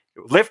panic,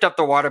 lift up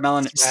the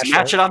watermelon,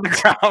 smash it on the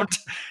ground.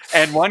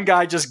 And one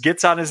guy just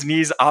gets on his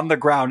knees on the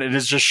ground and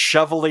is just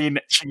shoveling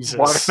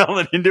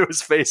watermelon into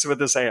his face with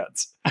his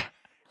hands.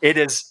 It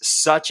is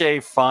such a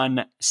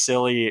fun,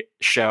 silly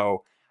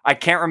show. I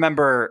can't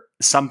remember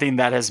something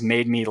that has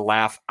made me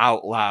laugh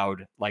out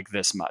loud like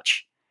this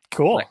much.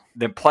 Cool. Like,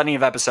 there are plenty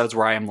of episodes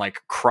where I am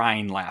like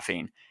crying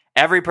laughing.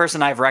 Every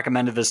person I've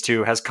recommended this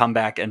to has come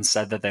back and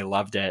said that they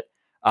loved it.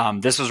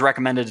 This was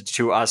recommended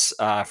to us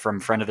from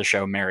friend of the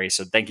show, Mary.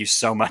 So thank you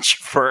so much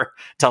for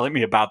telling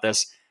me about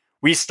this.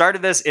 We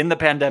started this in the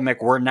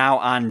pandemic. We're now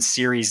on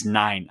series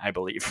 9, I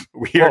believe.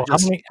 How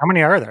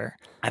many are there?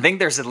 I think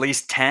there's at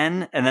least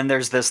 10. And then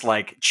there's this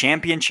like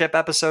championship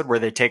episode where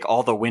they take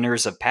all the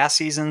winners of past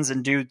seasons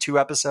and do 2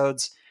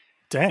 episodes.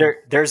 Dang.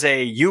 There's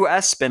a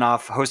US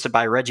spinoff hosted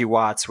by Reggie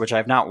Watts, which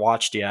I've not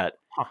watched yet.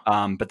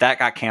 But that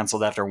got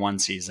canceled after 1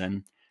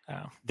 season.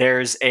 Oh.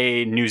 There's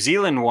a New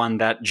Zealand one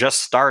that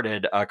just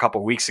started a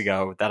couple weeks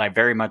ago that I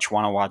very much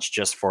want to watch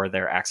just for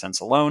their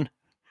accents alone.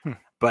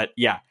 But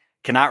yeah,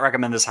 cannot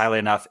recommend this highly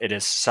enough. It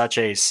is such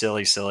a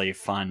silly, silly,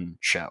 fun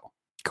show.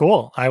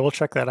 Cool. I will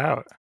check that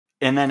out.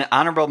 And then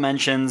honorable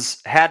mentions,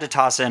 had to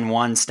toss in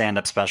one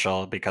stand-up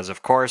special because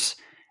of course,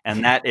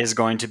 and that is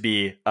going to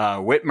be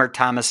Whitmer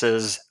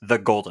Thomas's The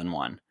Golden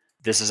One.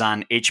 This is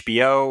on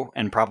HBO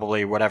and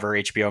probably whatever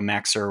HBO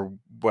Max or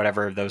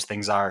whatever those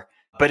things are.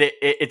 But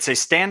it's a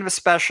stand-up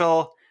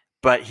special,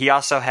 but he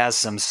also has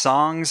some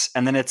songs,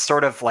 and then it's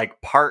sort of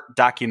like part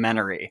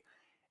documentary.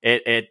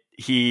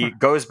 He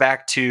goes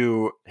back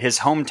to his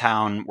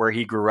hometown where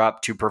he grew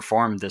up to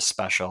perform this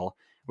special,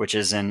 which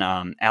is in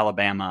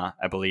Alabama,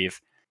 I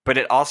believe. But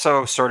it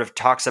also sort of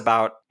talks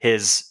about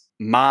his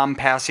mom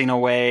passing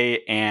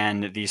away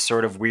and the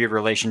sort of weird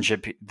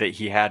relationship that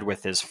he had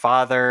with his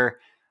father.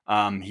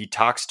 He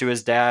talks to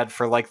his dad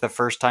for like the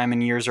first time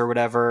in years or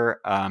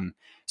whatever.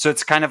 So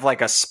it's kind of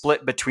like a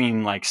split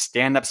between like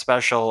stand-up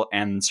special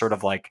and sort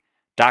of like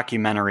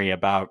documentary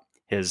about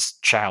his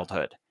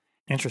childhood.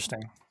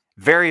 Interesting.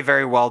 Very,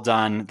 very well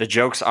done. The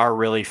jokes are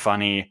really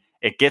funny.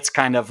 It gets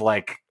kind of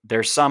like,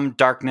 there's some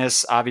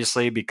darkness,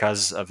 obviously,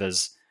 because of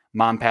his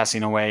mom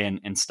passing away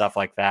and stuff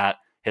like that.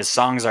 His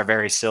songs are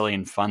very silly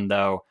and fun,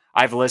 though.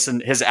 I've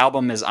listened, his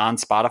album is on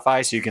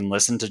Spotify, so you can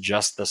listen to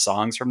just the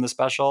songs from the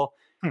special,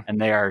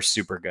 and they are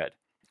super good.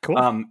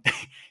 Cool.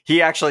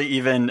 He actually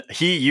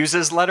he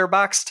uses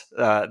Letterboxd,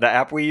 the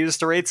app we use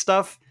to rate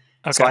stuff.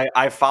 Okay. So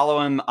I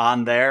follow him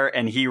on there,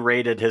 and he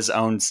rated his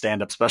own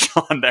stand-up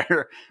special on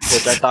there,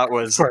 which I thought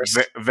was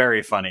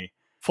very funny.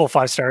 Full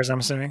 5 stars, I'm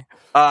assuming.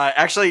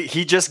 Actually,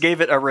 he just gave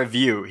it a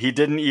review. He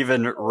didn't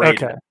even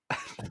rate it.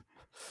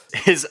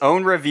 His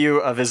own review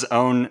of his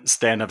own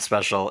stand-up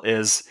special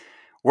is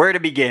where to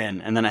begin,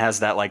 and then it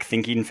has that like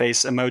thinking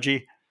face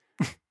emoji.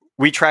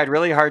 We tried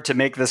really hard to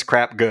make this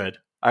crap good.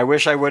 I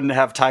wish I wouldn't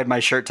have tied my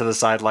shirt to the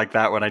side like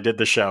that when I did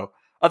the show.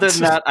 Other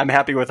than that, I'm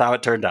happy with how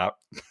it turned out.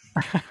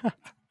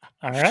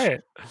 All right.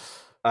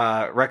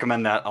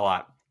 Recommend that a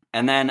lot.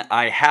 And then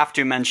I have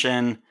to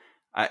mention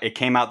it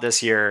came out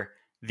this year,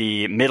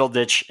 the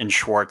Middleditch and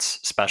Schwartz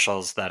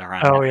specials that are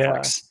on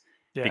Netflix.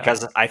 Yeah.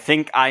 Because I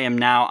think I am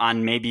now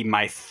on maybe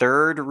my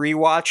third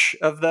rewatch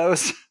of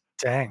those.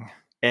 Dang.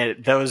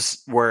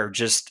 Those were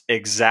just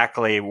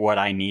exactly what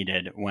I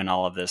needed when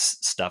all of this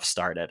stuff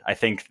started. I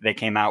think they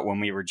came out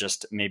when we were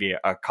just maybe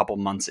a couple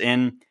months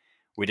in.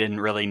 We didn't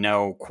really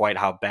know quite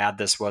how bad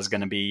this was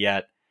going to be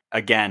yet.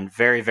 Again,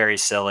 very, very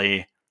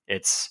silly.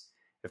 If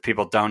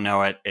people don't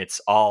know it,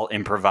 it's all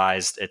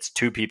improvised. It's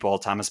two people,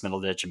 Thomas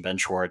Middleditch and Ben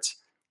Schwartz,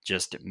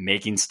 just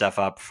making stuff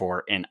up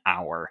for an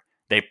hour.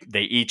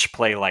 They each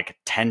play like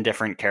 10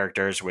 different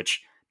characters,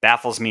 which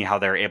baffles me how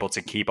they're able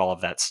to keep all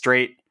of that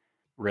straight.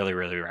 Really,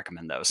 really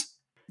recommend those.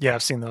 Yeah,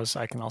 I've seen those.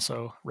 I can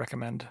also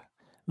recommend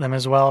them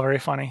as well. Very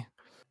funny.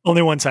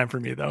 Only one time for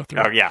me, though. 3.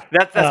 Oh, yeah.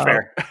 That's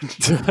fair.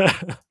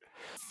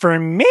 For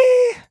me,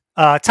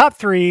 top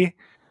 3,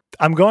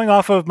 I'm going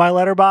off of my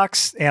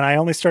Letterboxd, and I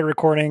only started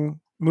recording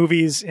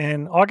movies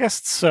in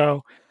August,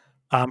 so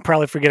I'm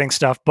probably forgetting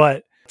stuff.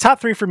 But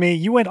top 3 for me,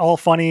 you went all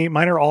funny.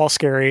 Mine are all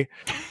scary.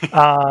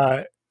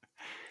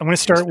 I'm going to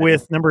start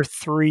with number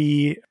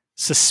 3,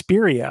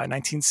 Suspiria,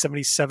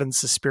 1977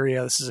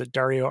 Suspiria. This is a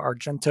Dario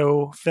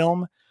Argento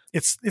film.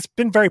 It's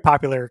been very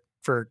popular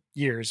for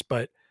years,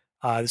 but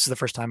this is the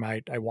first time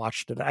I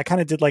watched it. I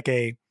kind of did like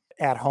a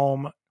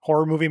at-home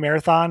horror movie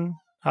marathon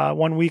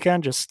one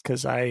weekend just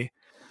because I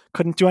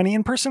couldn't do any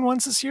in-person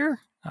ones this year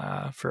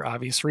for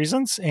obvious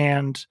reasons.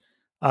 And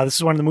this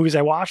is one of the movies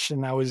I watched,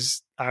 and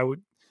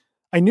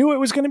I knew it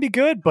was going to be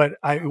good, but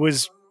it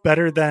was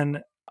better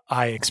than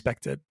I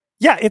expected.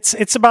 Yeah,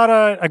 it's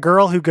about a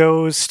girl who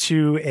goes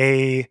to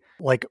a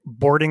like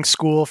boarding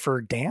school for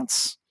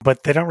dance,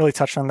 but they don't really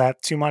touch on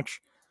that too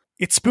much.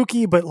 It's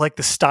spooky, but like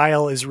the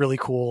style is really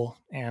cool.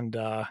 And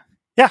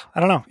yeah, I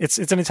don't know. It's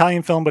an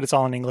Italian film, but it's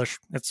all in English.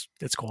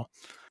 It's cool.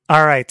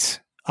 All right.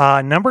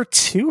 Number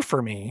 2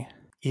 for me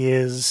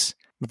is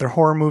another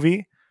horror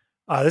movie.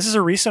 This is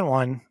a recent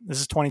one. This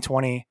is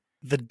 2020.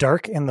 The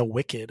Dark and the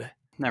Wicked.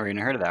 Never even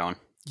heard of that one.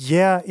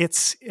 Yeah,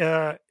 it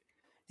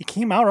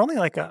came out only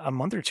like a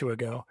month or two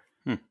ago.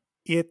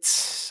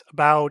 It's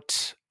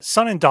about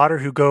son and daughter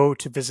who go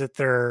to visit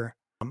their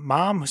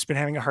mom, who's been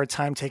having a hard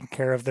time taking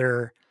care of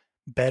their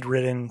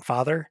bedridden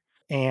father,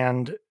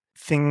 and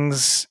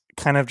things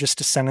kind of just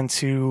descend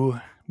into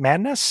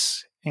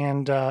madness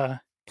and kind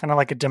of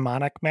like a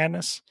demonic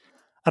madness.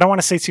 I don't want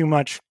to say too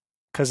much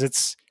because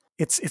it's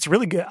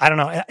really good. I don't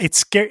know.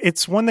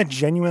 It's one that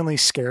genuinely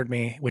scared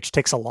me, which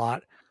takes a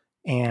lot.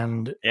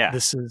 And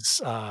this is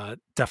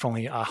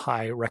definitely a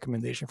high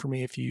recommendation for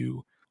me if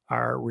you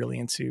are really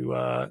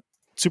into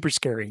super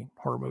scary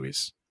horror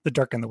movies. The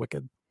Dark and the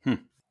Wicked.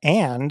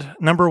 And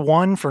number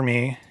 1 for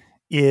me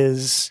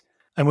is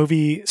a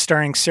movie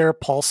starring Sarah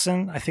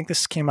Paulson. I think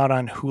this came out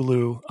on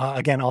Hulu,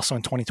 again, also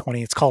in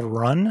 2020. It's called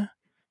Run.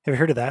 Have you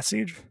heard of that,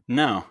 Siege?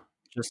 No.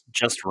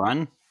 Just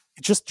Run?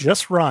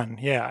 Just Run,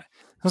 yeah.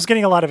 It was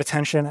getting a lot of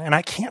attention, and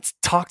I can't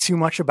talk too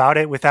much about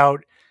it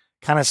without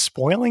kind of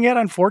spoiling it,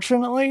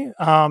 unfortunately.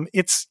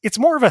 It's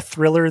more of a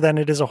thriller than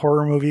it is a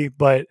horror movie,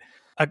 but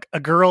a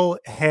girl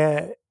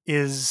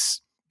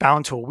is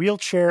bound to a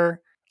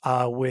wheelchair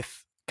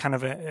with kind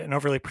of an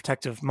overly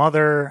protective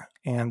mother,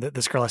 and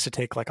this girl has to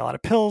take like a lot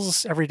of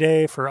pills every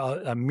day for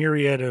a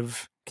myriad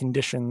of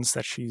conditions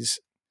that she's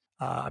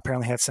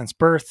apparently had since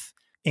birth.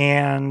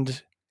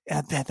 And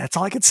that's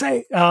all I could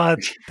say.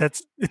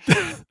 That's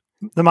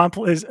the mom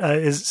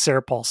is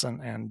Sarah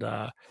Paulson, and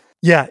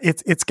yeah,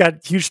 it's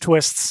got huge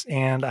twists,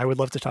 and I would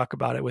love to talk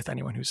about it with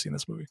anyone who's seen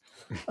this movie.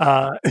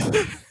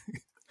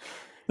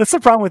 That's the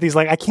problem with these.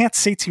 Like, I can't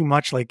say too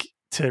much, like,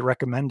 to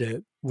recommend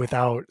it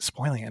without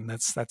spoiling it. And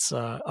that's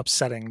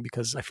upsetting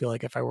because I feel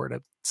like if I were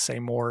to say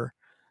more,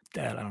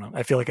 I don't know.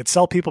 I feel like it'd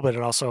sell people, but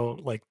it also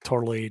like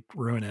totally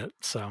ruin it.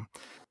 So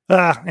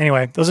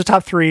anyway, those are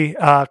top 3.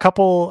 A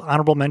couple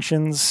honorable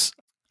mentions.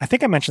 I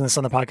think I mentioned this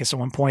on the podcast at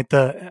one point.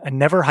 The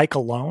Never Hike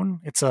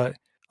Alone. It's a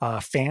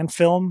fan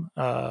film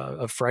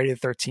of Friday the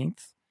 13th.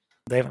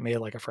 They haven't made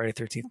like a Friday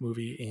the 13th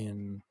movie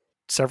in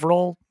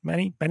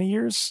many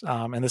years.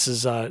 And this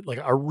is like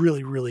a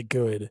really, really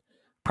good,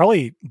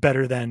 probably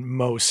better than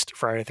most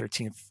Friday the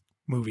 13th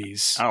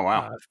movies. Oh,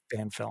 wow.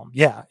 Fan film.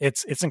 Yeah,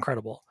 it's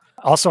incredible.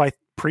 Also, I'm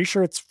pretty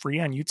sure it's free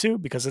on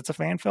YouTube because it's a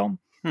fan film.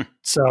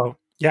 So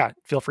yeah,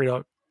 feel free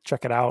to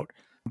check it out.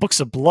 Books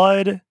of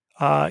Blood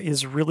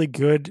is really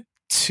good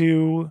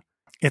too.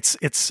 It's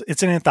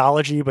an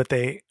anthology, but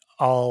they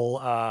all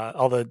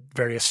the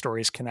various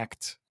stories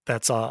connect.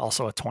 That's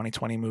also a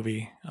 2020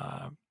 movie.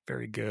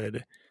 Very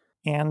good.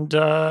 And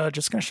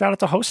just going to shout out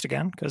to Host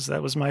again, because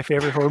that was my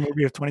favorite horror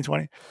movie of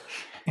 2020.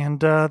 And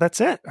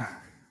that's it.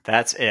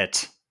 That's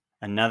it.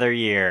 Another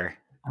year.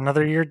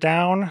 Another year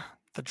down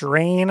the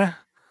drain.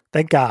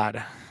 Thank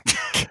God.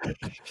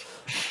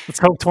 Let's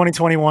hope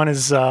 2021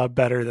 is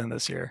better than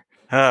this year.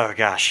 Oh,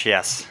 gosh.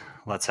 Yes.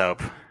 Let's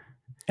hope.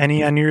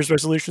 Any New Year's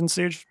resolutions,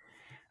 Siege?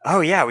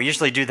 Oh, yeah. We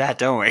usually do that,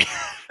 don't we?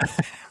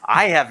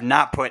 I have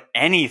not put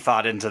any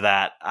thought into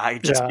that.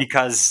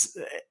 Because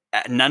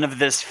none of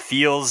this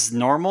feels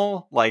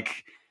normal.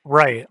 Like,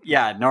 Right.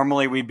 Yeah,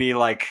 normally we'd be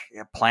like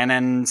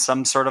planning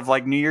some sort of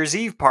like New Year's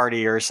Eve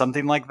party or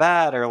something like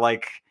that, or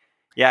like,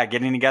 yeah,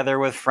 getting together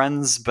with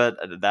friends, but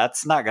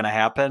that's not going to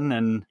happen.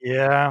 And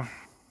yeah,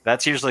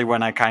 that's usually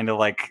when I kind of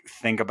like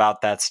think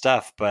about that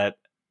stuff. But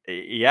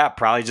yeah,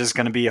 probably just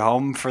going to be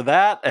home for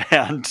that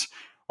and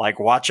like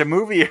watch a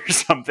movie or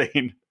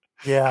something.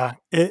 yeah.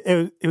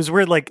 It was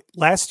weird. Like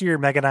last year,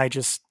 Meg and I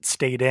just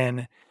stayed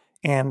in,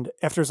 and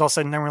after it was all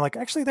said and done, we're like,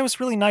 actually, that was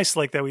really nice.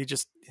 Like that we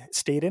just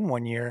stayed in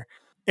one year,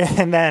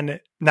 and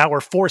then now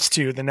we're forced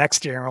to the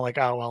next year, and we're like,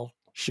 oh well,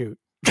 shoot.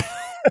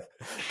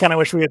 Kind of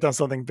wish we had done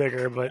something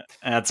bigger, but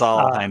that's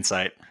all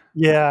hindsight.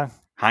 Yeah,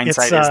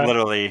 hindsight is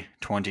literally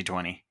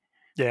 2020.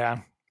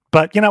 Yeah,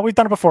 but we've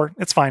done it before.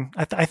 It's fine.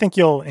 I think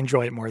you'll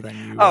enjoy it more than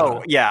you.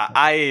 Oh yeah,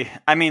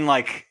 I mean,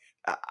 like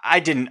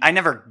I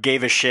never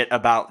gave a shit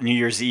about New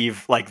Year's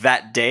Eve like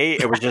that day.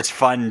 It was just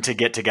fun to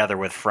get together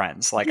with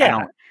friends. Like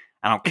I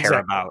don't care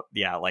about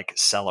like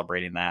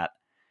celebrating that.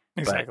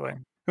 Exactly.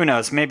 But who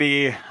knows?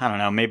 Maybe I don't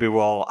know. Maybe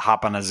we'll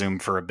hop on a Zoom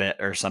for a bit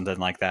or something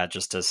like that,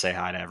 just to say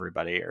hi to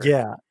everybody. Or...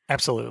 Yeah,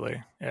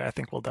 absolutely. Yeah, I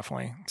think we'll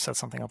definitely set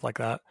something up like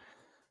that.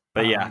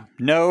 But yeah,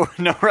 no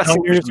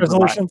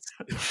resolutions.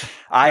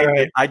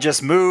 I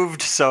just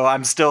moved, so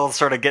I'm still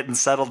sort of getting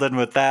settled in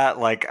with that.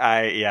 Like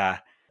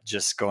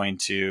just going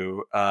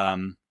to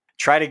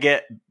try to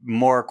get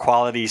more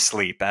quality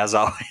sleep as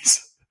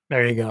always.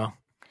 There you go.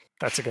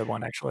 That's a good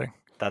one, actually.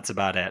 That's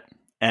about it.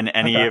 And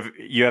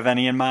you have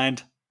any in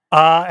mind?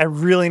 I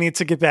really need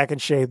to get back in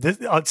shape. This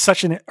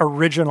such an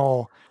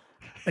original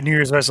New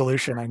Year's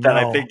resolution. I know. That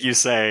I think you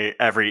say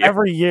every year.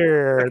 Every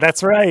year.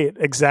 That's right.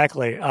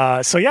 Exactly.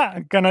 So yeah,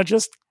 I'm gonna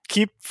just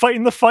keep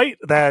fighting the fight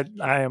that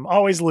I am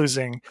always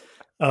losing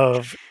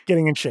of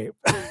getting in shape.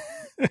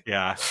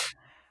 Yeah.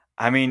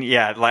 I mean,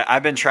 yeah, like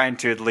I've been trying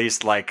to at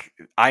least like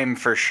I'm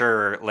for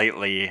sure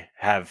lately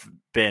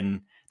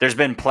there's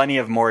been plenty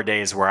of more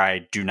days where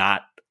I do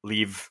not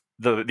leave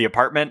the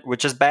apartment,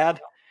 which is bad.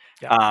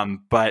 Yeah.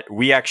 But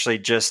we actually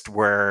just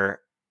were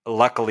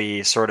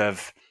luckily sort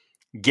of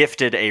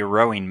gifted a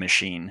rowing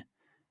machine.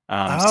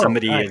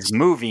 Somebody is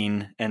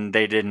moving and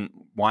they didn't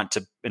want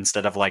to,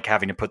 instead of like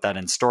having to put that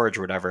in storage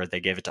or whatever, they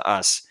gave it to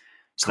us.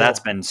 So That's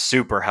been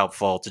super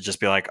helpful to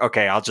just be like,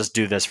 okay, I'll just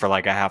do this for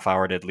like a half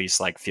hour to at least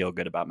like feel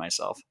good about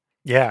myself.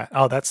 Yeah.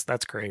 Oh, that's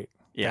great.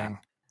 Yeah. Dang.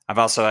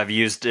 I've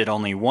used it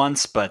only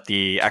once, but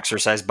the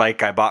exercise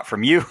bike I bought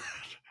from you.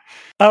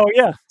 Oh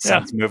yeah.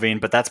 Since moving,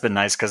 but that's been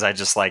nice because I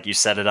just like you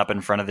set it up in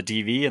front of the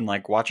TV and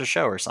like watch a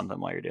show or something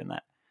while you're doing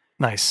that.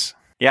 Nice.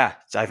 Yeah,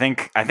 I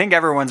think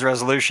everyone's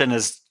resolution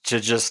is to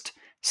just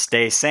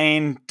stay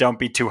sane. Don't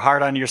be too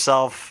hard on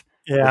yourself.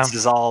 Yeah, this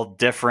is all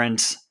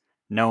different.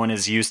 No one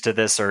is used to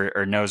this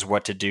or knows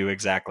what to do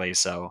exactly.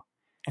 So,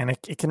 and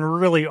it can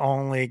really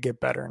only get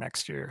better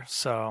next year.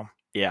 So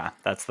yeah,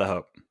 that's the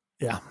hope.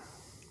 Yeah.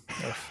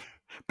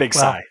 Big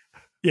sigh.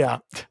 Yeah.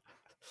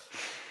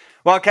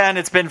 Well, Ken,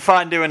 it's been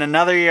fun doing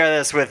another year of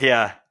this with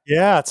you.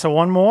 Yeah, it's a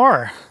one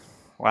more.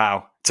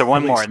 Wow. So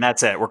one more, and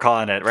that's it. We're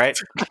calling it, right?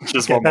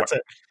 Just one more. That's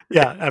it.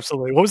 Yeah,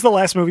 absolutely. What was the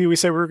last movie we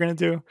said we were going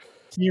to do?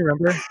 Can you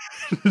remember?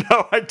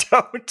 No, I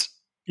don't.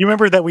 You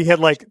remember that we had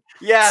like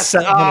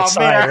 7 minutes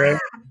aside, right?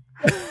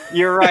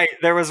 You're right.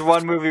 There was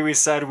one movie we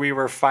said we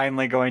were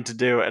finally going to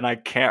do, and I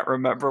can't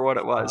remember what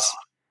it was.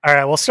 All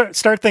right, well,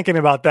 start thinking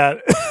about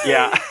that.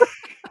 Yeah.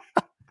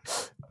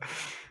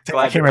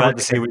 Glad to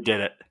see we did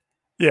it.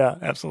 Yeah,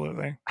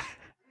 absolutely.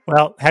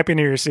 Well, Happy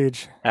New Year,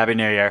 Siege. Happy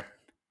New Year.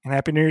 And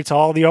Happy New Year to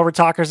all the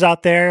Overtalkers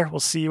out there.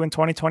 We'll see you in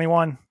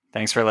 2021.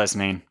 Thanks for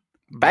listening.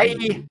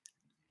 Bye.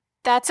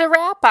 That's a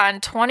wrap on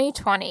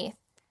 2020.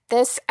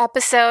 This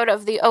episode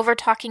of the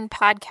Overtalking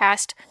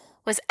podcast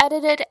was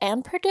edited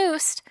and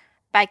produced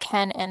by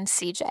Ken and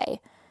CJ.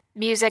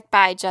 Music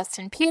by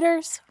Justin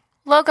Peters.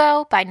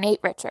 Logo by Nate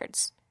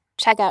Richards.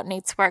 Check out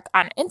Nate's work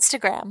on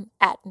Instagram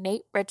at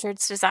Nate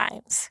Richards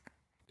Designs.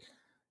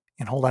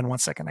 And hold on one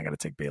second. I got to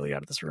take Bailey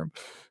out of this room.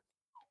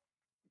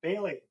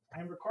 Bailey,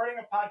 I'm recording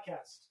a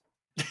podcast.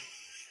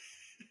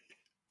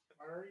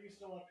 Why are you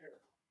still up here?